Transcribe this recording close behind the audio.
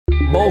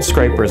bowl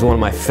scraper is one of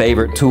my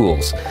favorite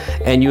tools.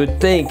 And you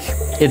would think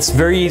it's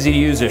very easy to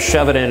use, just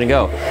shove it in and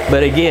go.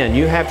 But again,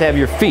 you have to have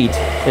your feet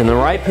in the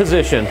right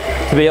position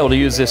to be able to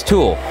use this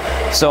tool.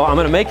 So I'm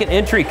going to make an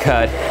entry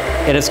cut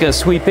and it's going to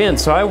sweep in.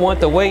 So I want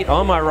the weight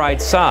on my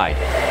right side.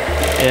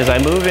 As I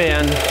move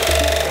in,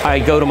 I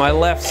go to my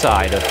left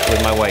side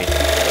with my weight.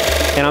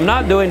 And I'm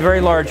not doing very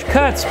large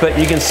cuts, but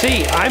you can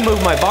see I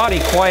move my body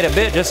quite a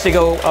bit just to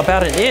go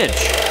about an inch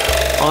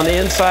on the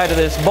inside of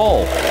this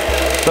bowl.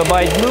 But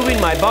by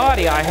moving my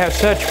body, I have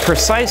such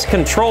precise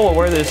control of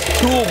where this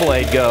tool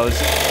blade goes.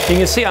 You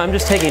can see I'm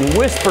just taking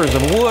whispers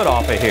of wood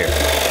off of here.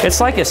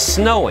 It's like it's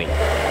snowing.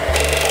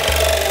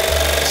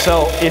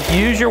 So if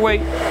you use your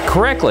weight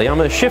correctly, I'm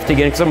going to shift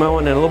again because I'm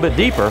going in a little bit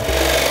deeper.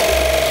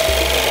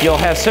 You'll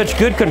have such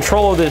good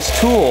control of this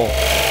tool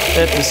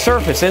that the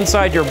surface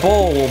inside your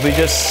bowl will be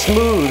just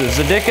smooth as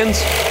the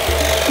dickens.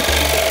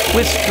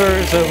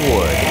 Whispers of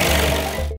wood.